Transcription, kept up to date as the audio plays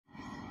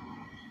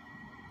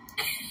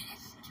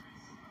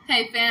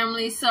Hey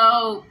family,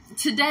 so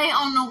today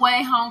on the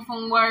way home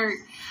from work,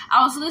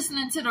 I was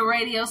listening to the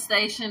radio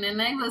station and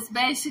they was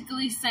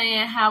basically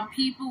saying how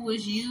people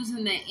was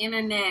using the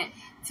internet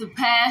to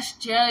pass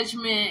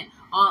judgment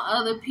on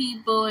other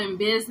people and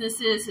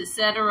businesses,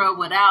 etc.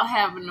 without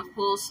having the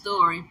full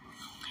story.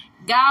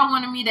 God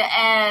wanted me to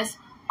ask,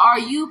 are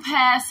you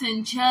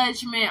passing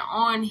judgment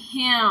on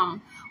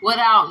him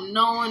without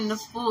knowing the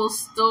full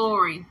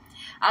story?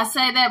 I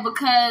say that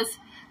because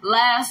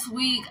last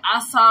week I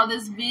saw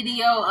this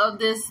video of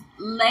this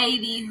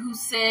lady who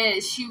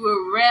said she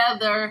would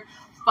rather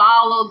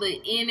follow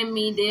the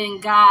enemy than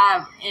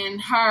God,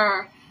 and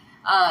her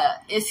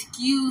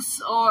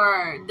excuse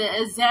or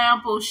the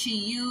example she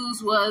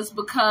used was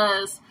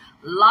because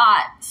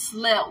Lot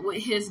slept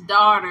with his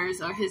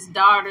daughters, or his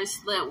daughters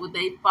slept with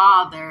their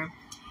father,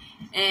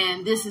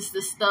 and this is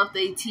the stuff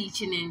they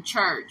teaching in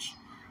church.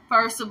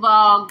 First of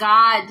all,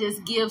 God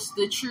just gives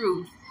the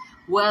truth.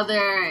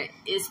 Whether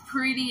it's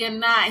pretty or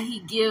not, he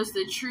gives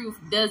the truth.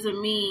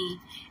 Doesn't mean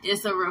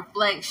it's a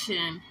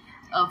reflection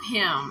of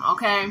him,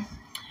 okay?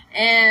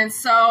 And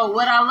so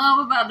what I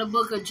love about the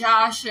book of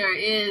Joshua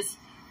is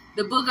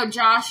the book of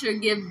Joshua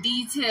gives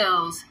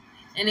details.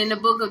 And in the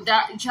book of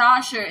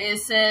Joshua, it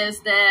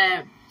says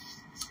that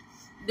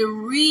the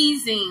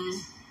reason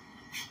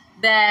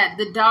that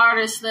the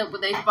daughters slept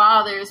with their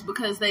fathers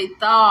because they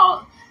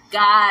thought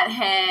God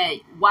had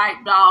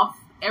wiped off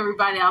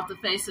everybody off the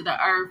face of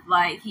the earth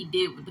like he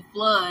did with the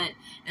flood,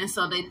 and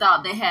so they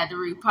thought they had to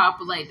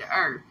repopulate the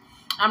earth.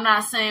 I'm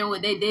not saying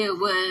what they did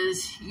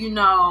was,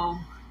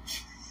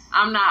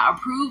 I'm not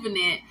approving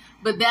it,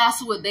 but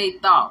that's what they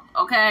thought,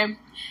 okay?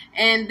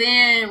 And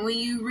then when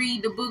you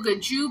read the book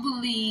of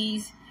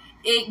Jubilees,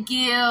 it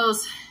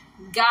gives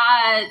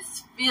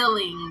God's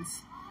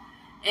feelings.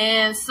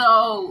 And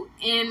so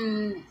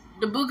in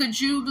the book of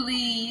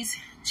Jubilees,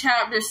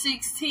 chapter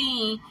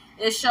 16,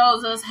 it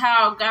shows us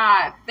how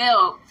God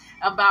felt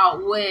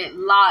about what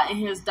Lot and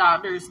his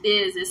daughters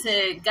did. It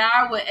said,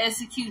 God will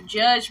execute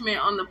judgment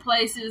on the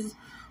places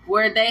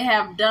where they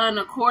have done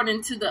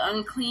according to the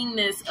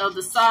uncleanness of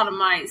the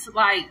Sodomites,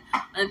 like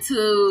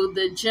unto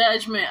the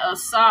judgment of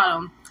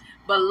Sodom.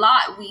 But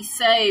Lot we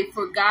saved,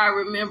 for God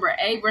remembered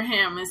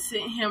Abraham and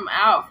sent him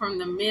out from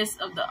the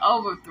midst of the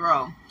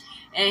overthrow.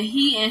 And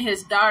he and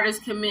his daughters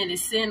committed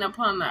sin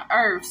upon the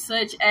earth,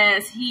 such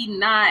as he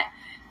not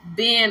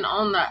been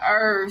on the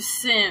earth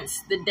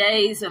since the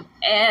days of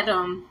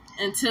Adam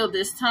until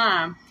this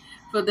time.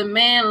 For the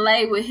man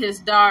lay with his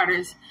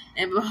daughters,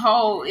 and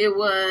behold, it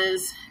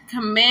was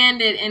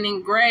commanded and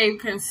engraved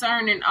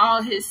concerning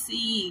all his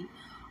seed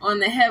on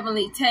the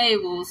heavenly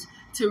tables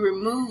to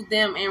remove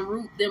them and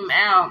root them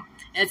out,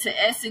 and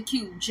to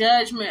execute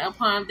judgment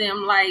upon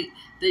them like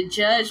the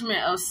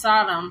judgment of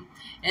Sodom,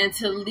 and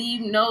to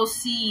leave no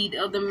seed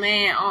of the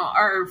man on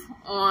earth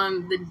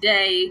on the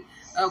day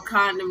of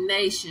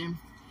condemnation.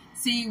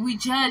 See, we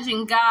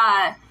judging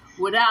God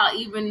without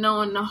even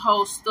knowing the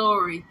whole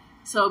story.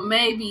 So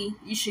maybe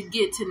you should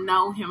get to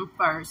know him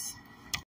first.